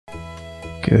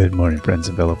Good morning, friends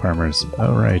and fellow farmers.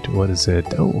 Alright, what is it?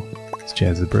 Oh, it's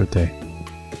Jazz's birthday.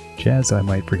 Jazz, I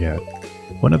might forget.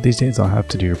 One of these days I'll have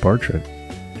to do your portrait.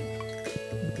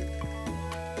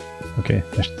 Okay,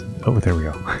 oh, there we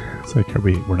go. It's like,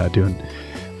 we're not doing,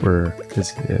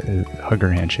 it's hug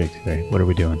or handshake today. What are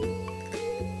we doing?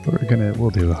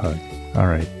 We'll do a hug.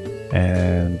 Alright,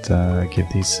 and give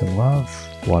these some love.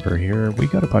 Water here. We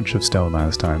got a bunch of stone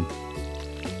last time.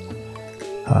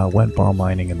 Went ball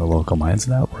mining in the local mines,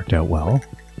 and that worked out well.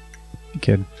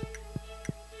 Kid.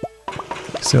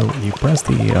 So you press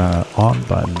the on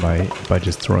button by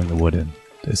just throwing the wood in.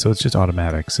 So it's just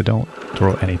automatic. So don't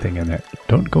throw anything in it.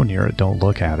 Don't go near it. Don't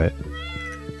look at it.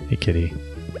 Hey, kitty.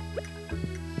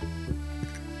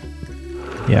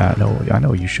 Yeah, no, I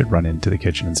know you should run into the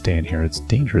kitchen and stay in here. It's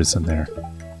dangerous in there.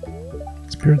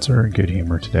 Spirits are in good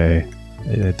humor today.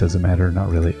 It doesn't matter, not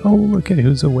really. Oh, look at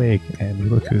who's awake,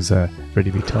 and look who's ready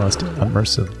to be tossed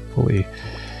unmercifully.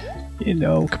 You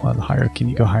know, come on, higher. Can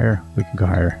you go higher? We can go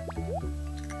higher.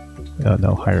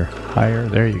 No, higher. Higher,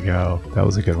 there you go. That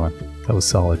was a good one. That was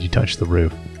solid. You touched the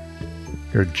roof.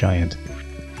 You're a giant.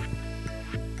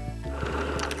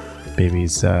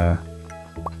 Baby's, no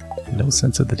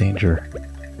sense of the danger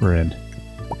we're in.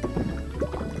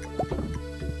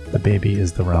 The baby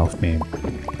is the Ralph meme.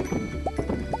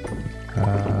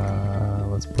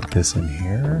 Let's put this in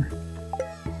here.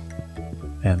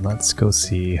 And let's go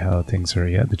see how things are.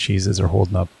 Yeah, the cheeses are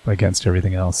holding up against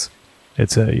everything else.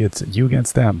 It's you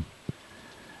against them.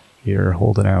 You're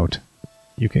holding out.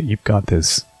 You've got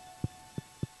this.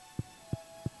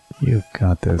 You've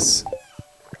got this.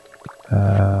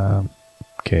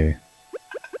 Okay.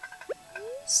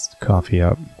 Let's coffee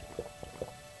up.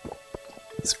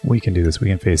 We can do this. We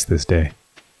can face this day.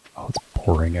 Oh, it's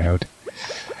pouring out.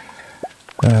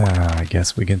 I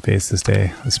guess we can face this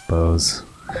day, I suppose.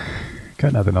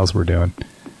 Got nothing else we're doing.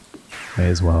 May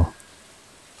as well.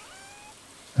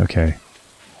 Okay.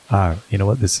 You know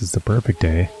what? This is the perfect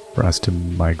day for us to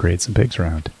migrate some pigs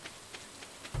around.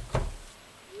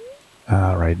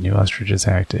 Right, new Ostriches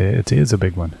Act. It is a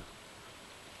big one.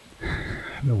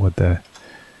 I don't know what the...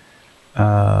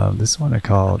 this one I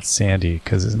call it Sandy,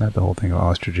 because isn't that the whole thing of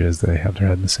ostriches? They have their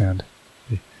head in the sand.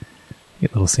 They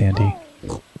get little Sandy.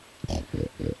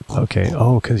 Okay,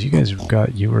 oh, because you guys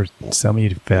some of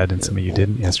you fed and some of you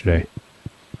didn't yesterday.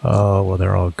 Oh, well,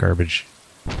 they're all garbagey,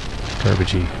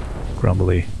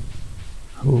 grumbly.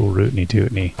 Ooh, rootiny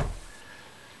tootiny.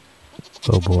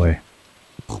 Oh boy.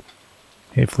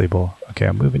 Hey, Fleeble. Okay,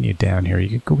 I'm moving you down here. You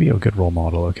can go be a good role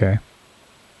model, okay?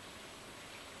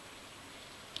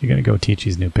 You're gonna go teach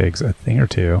these new pigs a thing or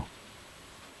two.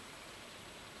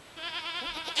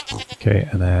 Okay,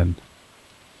 and then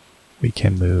we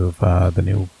can move the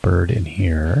new bird in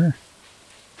here.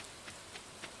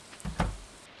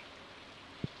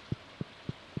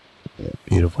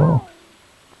 Beautiful.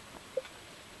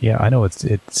 Yeah, I know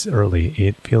it's early.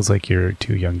 It feels like you're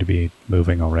too young to be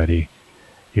moving already.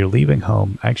 You're leaving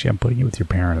home. Actually, I'm putting you with your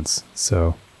parents,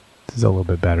 so this is a little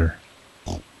bit better.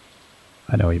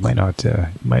 I know you might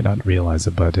not realize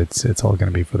it, but it's all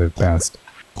going to be for the best.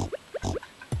 I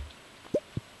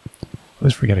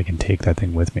always forget I can take that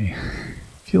thing with me.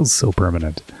 Feels so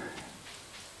permanent.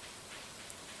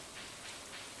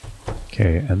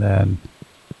 Okay, and then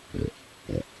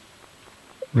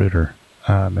Rooter.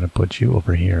 I'm going to put you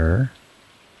over here.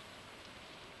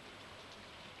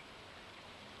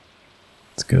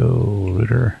 Let's go,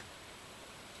 Rooter.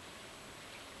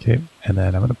 Okay, and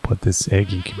then I'm going to put this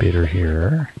egg incubator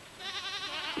here.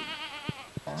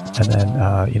 And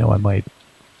then, you know, I might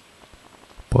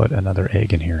put another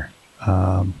egg in here.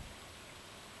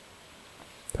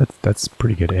 That's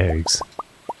pretty good eggs.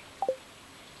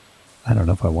 I don't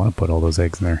know if I want to put all those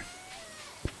eggs in there.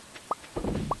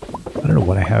 I don't know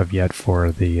what I have yet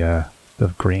for the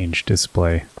Grange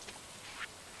display.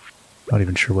 Not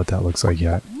even sure what that looks like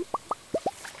yet.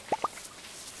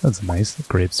 That's nice. The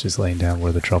grapes just laying down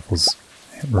where the truffles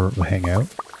hang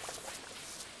out.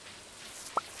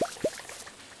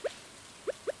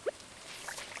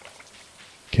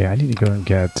 Okay, I need to go and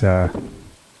get...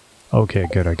 okay,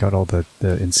 good. I got all the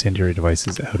incendiary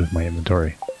devices out of my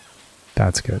inventory.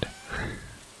 That's good.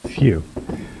 Phew.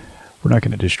 We're not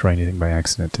going to destroy anything by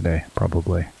accident today,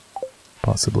 probably.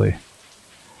 Possibly.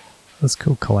 Let's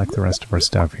go collect the rest of our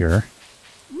stuff here.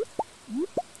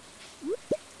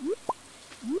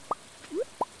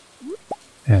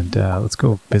 And let's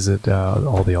go visit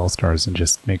all the All-Stars and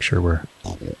just make sure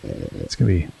it's going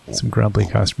to be some grumpy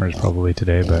customers probably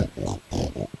today, but...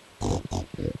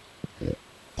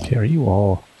 Okay, are you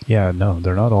all... Yeah, no,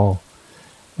 they're not all,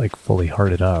 like, fully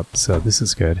hearted up, so this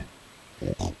is good.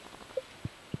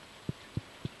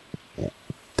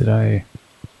 Did I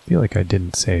feel like I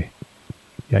didn't say?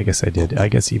 Yeah, I guess I did. I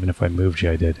guess even if I moved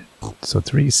you, I did. So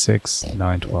 3, 6,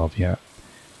 9, 12. Yeah,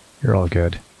 you're all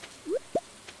good.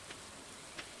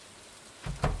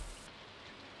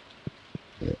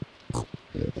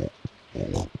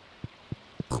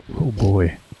 Oh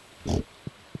boy.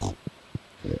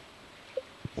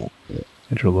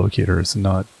 Interlocutor is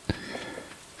not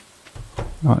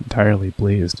entirely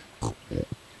pleased.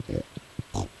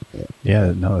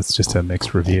 Yeah, no, it's just a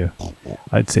mixed review.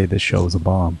 I'd say this show is a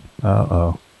bomb.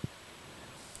 Uh-oh.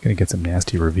 Gonna get some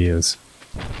nasty reviews.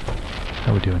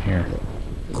 How we doing here?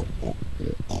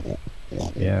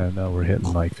 Yeah, no, we're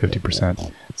hitting like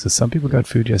 50%. So some people got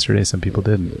food yesterday, some people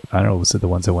didn't. I don't know, was it the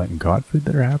ones that went and got food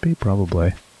that are happy?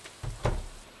 Probably.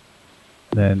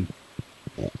 Then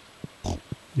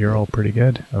you're all pretty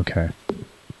good? Okay.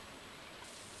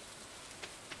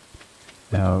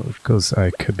 Now, of course,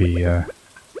 I could be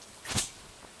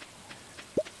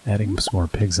adding some more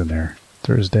pigs in there.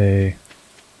 Thursday.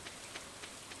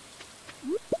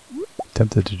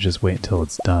 Tempted to just wait until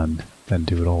it's done, then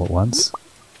do it all at once.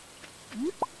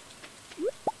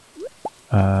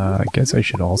 I guess I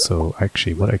should also,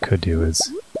 actually, what I could do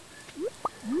is,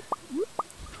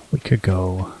 we could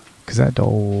go, because that,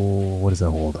 what does that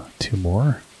hold? 2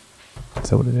 more? Is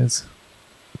that what it is?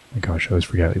 Oh my gosh, I always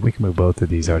forget. We can move both of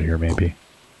these out here, maybe.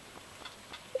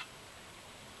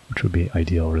 Which would be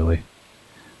ideal, really.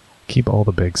 Keep all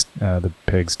the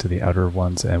pigs to the outer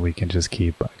ones, and we can just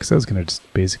keep, because I was going to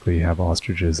just basically have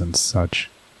ostriches and such.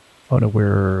 Oh no,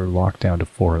 we're locked down to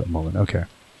 4 at the moment. Okay.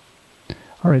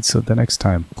 Alright, so the next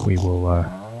time we will,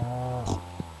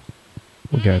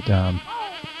 we'll get,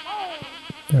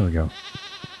 there we go.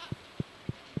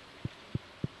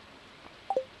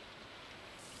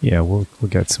 Yeah, we'll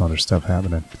get some other stuff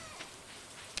happening.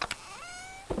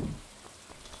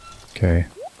 Okay,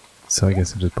 so I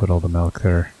guess I'll just put all the milk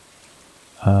there.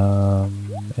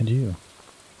 And you.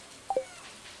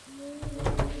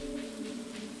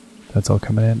 That's all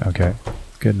coming in? Okay,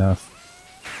 good enough.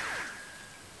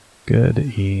 Good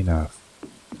enough.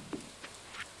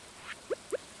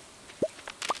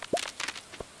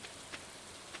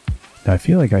 Now I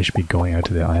feel like I should be going out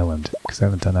to the island, because I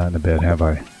haven't done that in a bit, have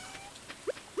I?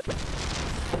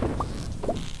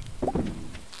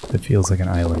 It feels like an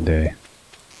island day.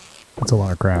 That's a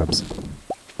lot of crabs.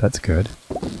 That's good.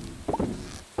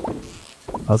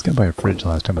 I was gonna buy a fridge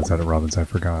last time I was out at Robin's, I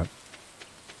forgot.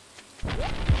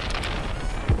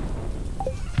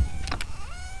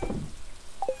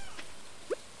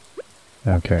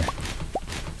 Okay.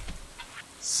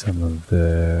 Some of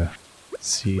the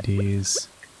CDs.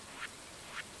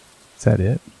 Is that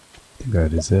it? I think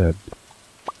that is it.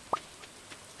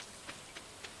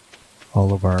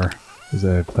 All of our, as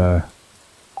I've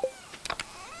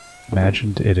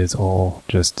imagined, it is all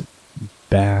just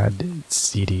bad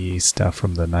CD stuff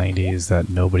from the 90s that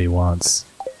nobody wants.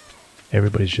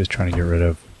 Everybody's just trying to get rid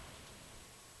of.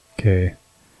 Okay,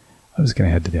 I'm just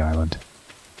gonna head to the island.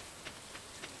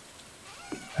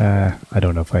 I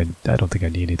don't know if I don't think I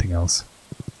need anything else.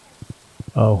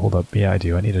 Oh, hold up. Yeah, I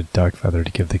do. I need a duck feather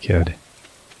to give the kid.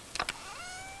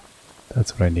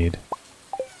 That's what I need.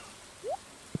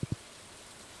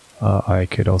 I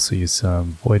could also use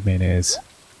some void mayonnaise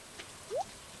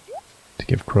to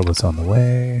give Krobus on the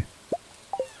way.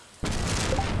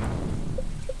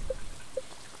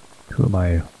 Who am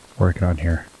I working on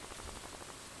here?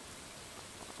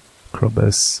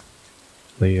 Krobus,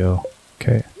 Leo.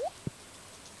 Okay.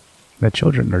 The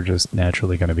children are just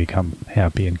naturally going to become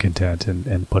happy and content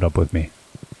and put up with me.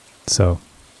 So,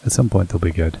 at some point they'll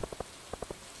be good.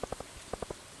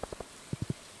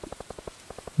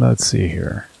 Let's see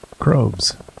here.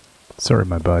 Krobes. Sorry,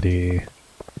 my buddy.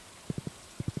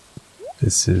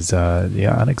 This is,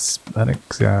 yeah,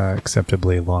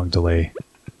 unacceptably long delay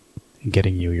in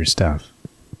getting you your stuff.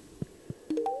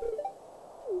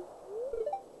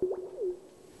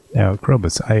 Now,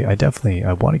 Krobus, I definitely,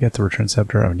 I want to get the return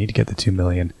scepter. I need to get the 2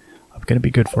 million. I'm going to be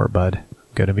good for it, bud. I'm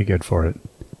going to be good for it.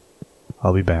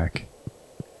 I'll be back.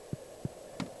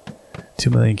 2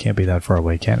 million can't be that far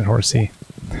away, can it, horsey?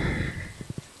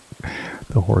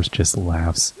 The horse just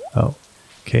laughs. Oh,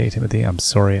 okay, Timothy, I'm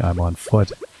sorry, I'm on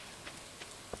foot.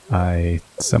 I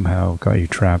somehow got you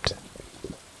trapped.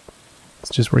 It's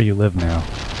just where you live now.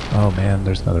 Oh man,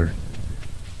 there's another.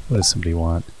 What does somebody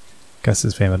want?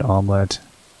 Gus's favorite omelette.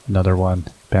 Another one.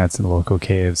 Bats in the local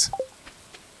caves.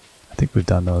 I think we've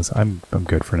done those. I'm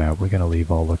good for now. We're gonna leave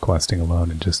all the questing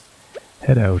alone and just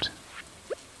head out.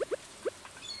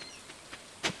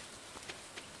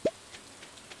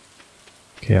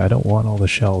 Okay, I don't want all the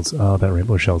shells. Oh, that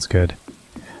rainbow shell's good.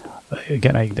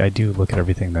 Again, I do look at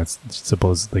everything that's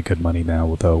supposedly good money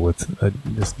now, though, with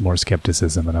just more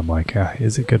skepticism, and I'm like,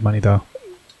 is it good money, though?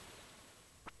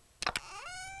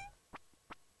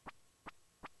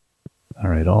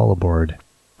 Alright, all aboard.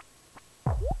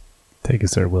 Take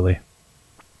us there, Willie.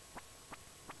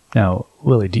 Now,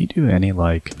 Willie, do you do any,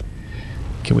 like...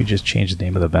 Can we just change the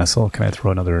name of the vessel? Can I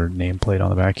throw another nameplate on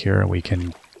the back here and we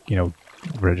can, you know,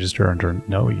 register under...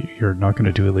 No, you're not going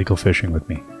to do illegal fishing with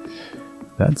me.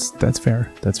 That's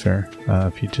fair. That's fair.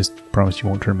 If you just promise you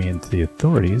won't turn me into the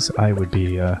authorities, I would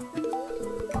be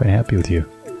quite happy with you.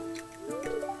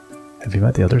 Have you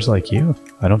met the others like you?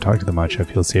 I don't talk to them much. I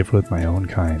feel safer with my own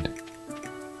kind.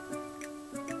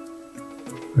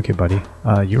 Okay, buddy.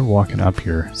 You're walking up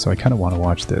here, so I kind of want to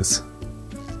watch this.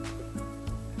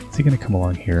 Is he going to come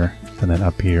along here and then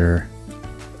up here?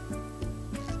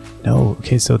 No.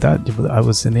 Okay, so that I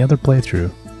was in the other playthrough.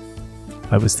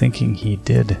 I was thinking he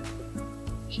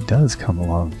does come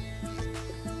along.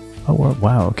 Oh,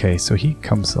 wow. Okay, so he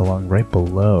comes along right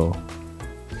below.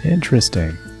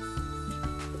 Interesting.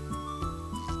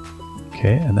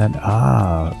 Okay, and then,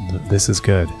 this is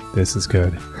good. This is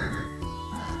good.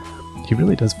 He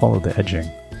really does follow the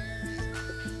edging.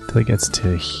 Till he gets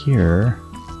to here.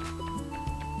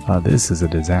 This is a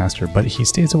disaster, but he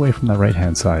stays away from the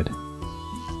right-hand side.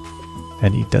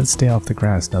 And he does stay off the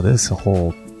grass. Now this is a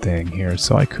whole thing here,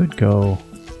 so I could go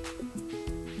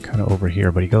kind of over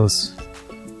here, but he goes...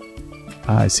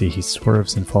 I see, he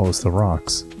swerves and follows the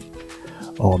rocks.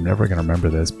 Oh, I'm never going to remember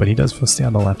this, but he does stay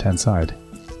on the left-hand side.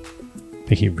 I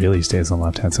think he really stays on the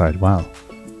left-hand side. Wow.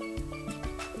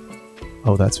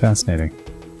 Oh, that's fascinating.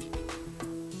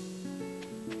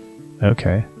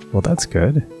 Okay, well that's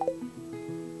good.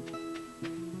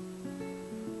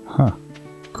 Huh,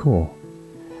 cool.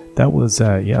 That was,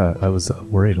 yeah, I was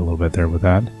worried a little bit there with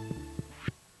that.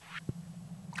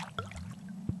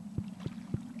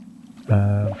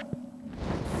 I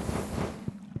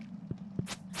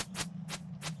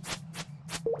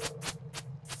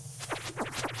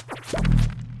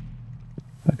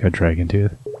got Dragon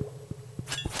Tooth.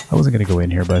 I wasn't going to go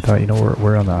in here, but I thought, you know,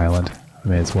 we're on the island. I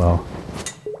may as well.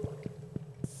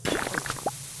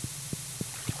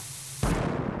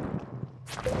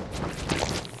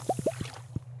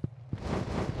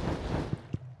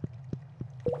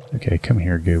 Okay, come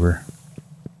here, goober.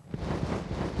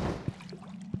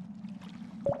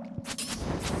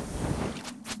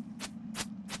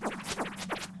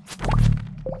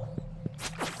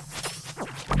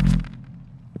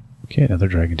 Okay, another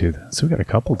Dragon Tooth. So we got a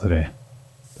couple today.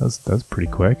 That was pretty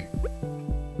quick.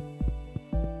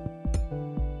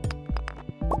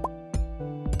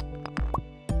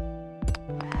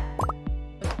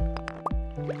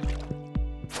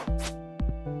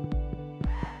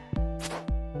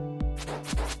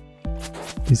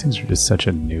 These things are just such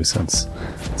a nuisance.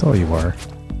 That's all you are.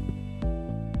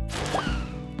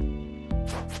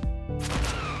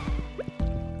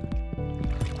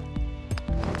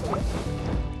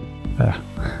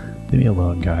 Leave me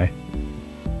alone, guy.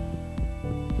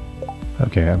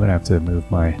 Okay, I'm gonna have to move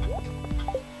my...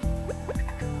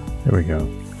 There we go.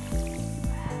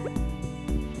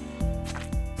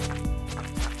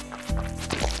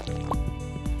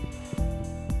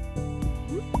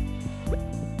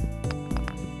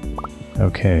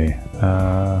 Okay,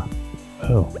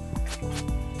 oh.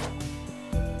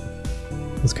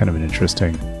 That's kind of an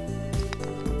interesting...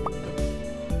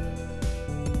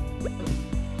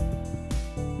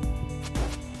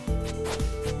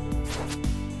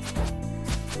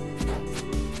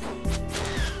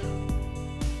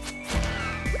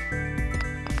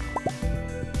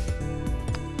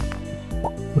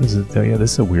 What is it? Oh yeah,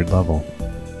 this is a weird level.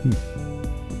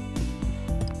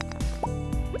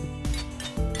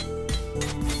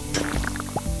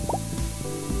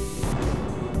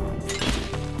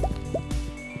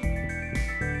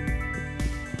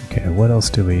 Okay, what else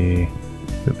do we...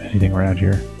 anything around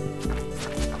here?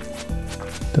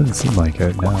 Doesn't seem like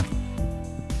it, no.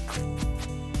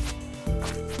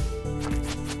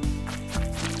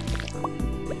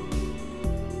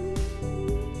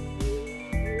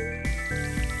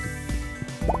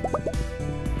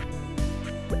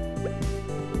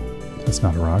 That's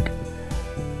not a rock.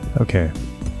 Okay,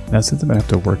 now since I'm gonna have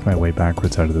to work my way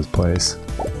backwards out of this place,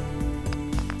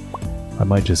 I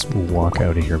might just walk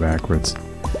out of here backwards.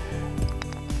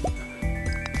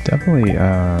 Definitely,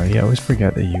 yeah, I always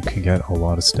forget that you can get a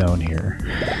lot of stone here.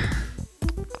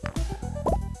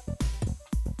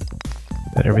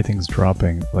 That everything's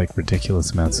dropping like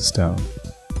ridiculous amounts of stone.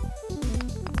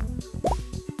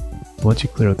 Once you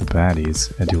clear out the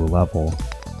baddies and do a level,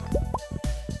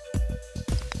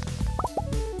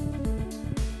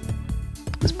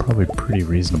 probably pretty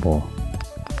reasonable.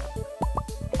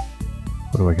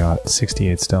 What do I got?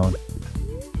 68 stone.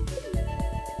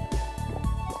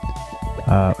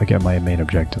 Again, my main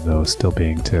objective though still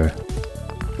being to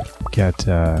get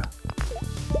a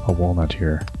walnut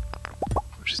here,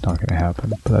 which is not going to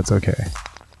happen, but that's okay.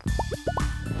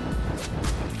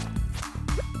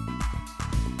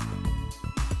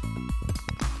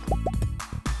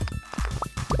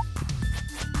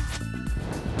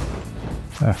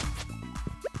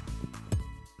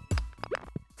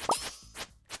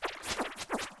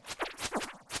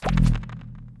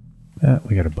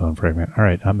 We got a bone fragment.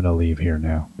 Alright, I'm gonna leave here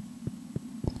now.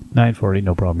 940,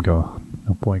 no problem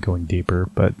no point going deeper,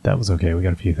 but that was okay, we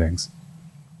got a few things.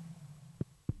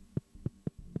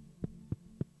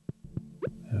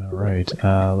 Alright,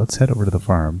 let's head over to the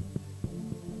farm.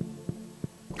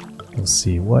 We'll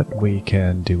see what we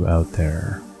can do out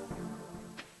there.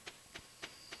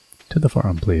 To the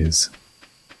farm, please.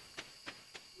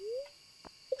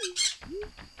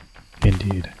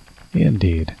 Indeed.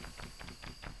 Indeed.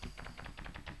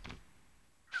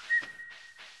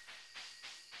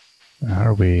 How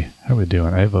are we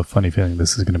doing? I have a funny feeling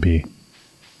this is going to be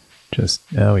just...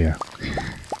 oh yeah.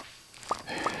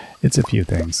 It's a few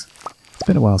things. It's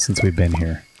been a while since we've been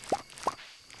here.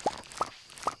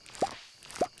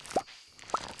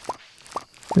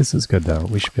 This is good though.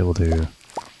 We should be able to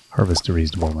harvest a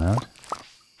reasonable amount.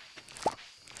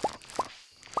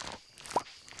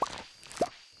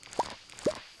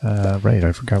 Right,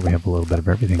 I forgot we have a little bit of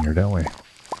everything here, don't we?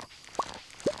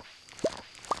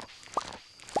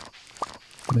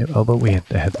 Although we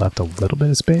had left a little bit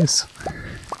of space.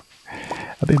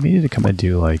 I've been meaning to come and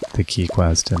do like the key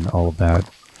quest and all of that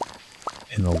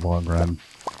in the long run.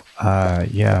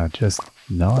 Yeah, just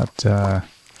not... I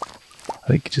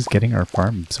think just getting our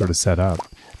farm sort of set up.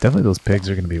 Definitely those pigs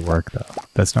are going to be work though.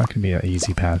 That's not going to be an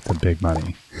easy path to big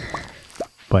money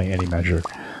by any measure.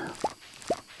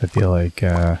 I feel like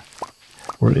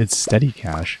it's steady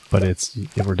cash, but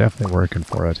we're definitely working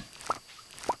for it.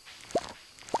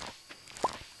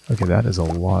 Okay, that is a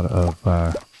lot of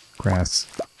grass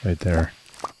right there.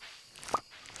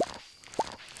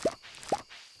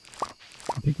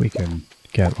 I think we can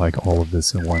get like all of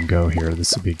this in one go here.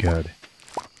 This would be good.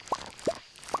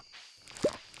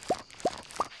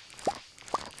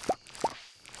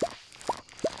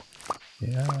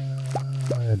 Yeah,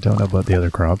 I don't know about the other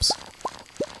crops.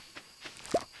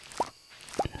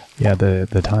 Yeah,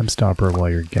 the time stopper while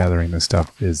you're gathering this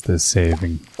stuff is this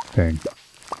saving thing.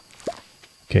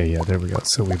 Okay, yeah, there we go.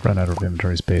 So we've run out of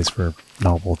inventory space for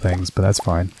novel things, but that's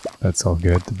fine. That's all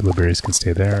good. The blueberries can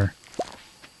stay there.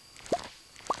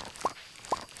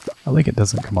 I like it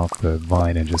doesn't come off the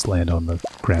vine and just land on the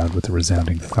ground with a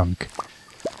resounding thunk.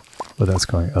 But that's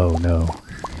going, oh no,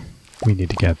 we need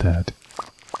to get that.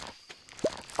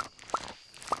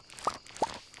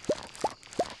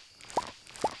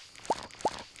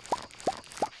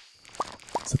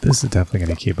 So this is definitely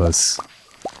going to keep us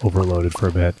overloaded for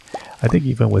a bit. I think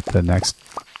even with the next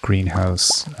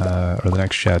greenhouse or the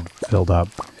next shed filled up,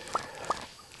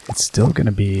 it's still going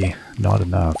to be not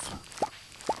enough.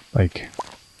 Like,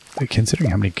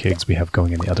 considering how many gigs we have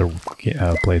going in the other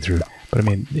playthrough, but I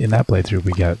mean, in that playthrough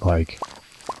we get like,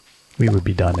 we would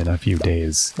be done in a few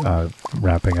days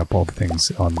wrapping up all the things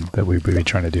that we would be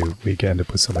trying to do. We end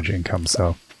up with so much income,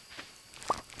 so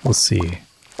we'll see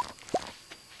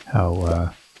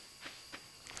how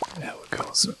it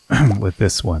goes with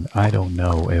this one. I don't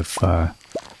know if,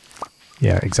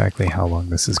 yeah, exactly how long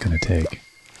this is going to take.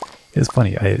 It's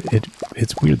funny,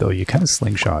 it's weird though, you kind of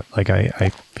slingshot. Like, I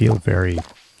feel very...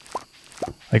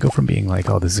 I go from being like,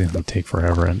 oh, this is going to take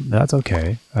forever, and that's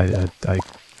okay. I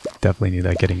definitely knew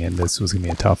that getting in this was going to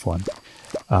be a tough one.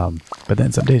 But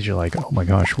then some days you're like, oh my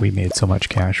gosh, we made so much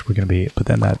cash, we're going to be... But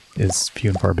then that is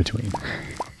few and far between.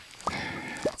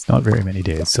 It's not very many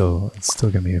days, so it's still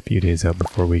going to be a few days out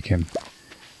before we can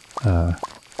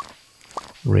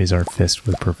raise our fist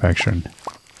with perfection.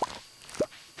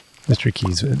 Mr.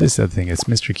 Key's, this is the thing, it's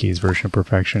Mr. Key's version of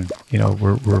perfection. You know,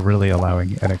 we're really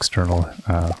allowing an external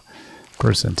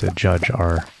person to judge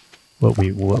what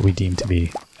we deem to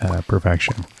be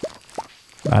perfection.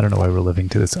 I don't know why we're living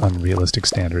to this unrealistic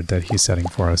standard that he's setting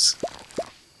for us.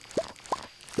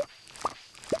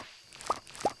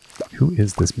 Who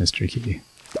is this Mr. Key?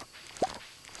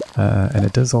 And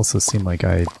it does also seem like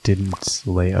I didn't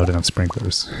lay out enough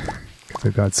sprinklers. Because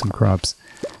I've got some crops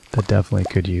that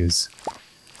definitely could use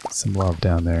some love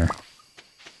down there.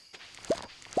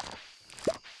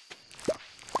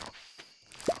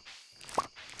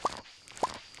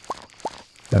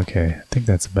 Okay, I think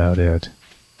that's about it.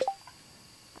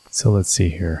 So let's see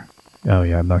here. Oh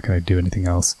yeah, I'm not going to do anything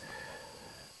else.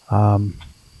 We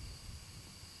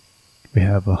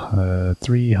have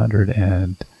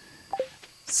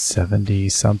 370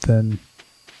 something.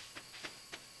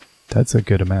 That's a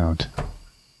good amount.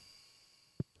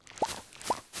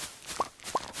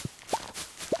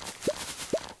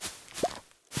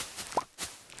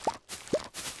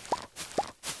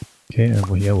 Okay,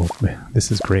 well, yeah, well,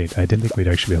 this is great. I didn't think we'd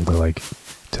actually be able to, like,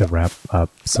 to wrap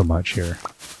up so much here.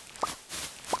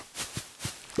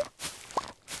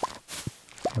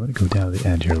 I'm going to go down to the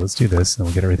end here. Let's do this, and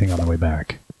we'll get everything on the way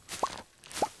back.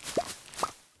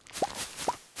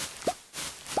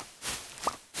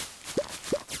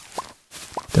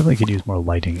 Definitely could use more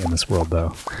lighting in this world,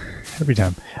 though. Every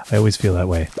time. I always feel that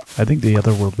way. I think the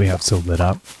other world we have so lit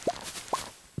up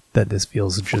that this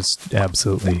feels just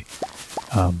absolutely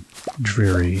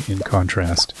dreary in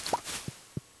contrast.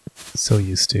 So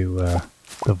used to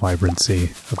the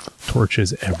vibrancy of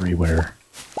torches everywhere.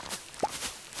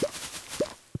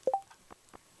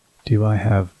 Do I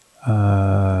have...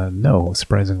 no,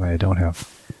 surprisingly I don't have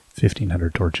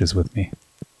 1,500 torches with me.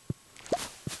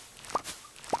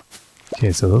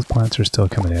 Okay, so those plants are still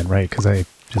coming in, right? Because I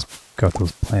just got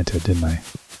those planted, didn't I?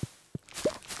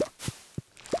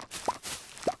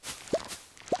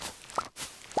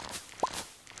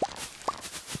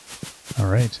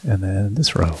 Alright, and then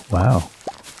this row. Wow.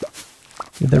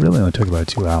 Yeah, that really only took about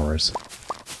 2 hours.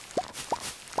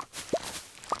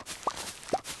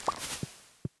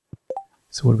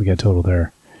 So what do we get total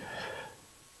there?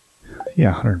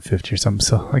 Yeah, 150 or something.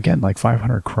 So again, like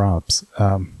 500 crops.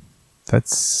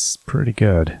 That's pretty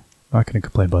good. Not going to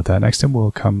complain about that. Next time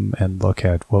we'll come and look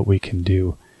at what we can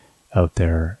do out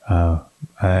there.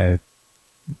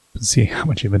 See how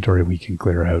much inventory we can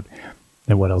clear out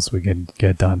and what else we can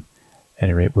get done. At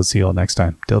any rate, we'll see you all next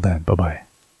time. Till then, bye-bye.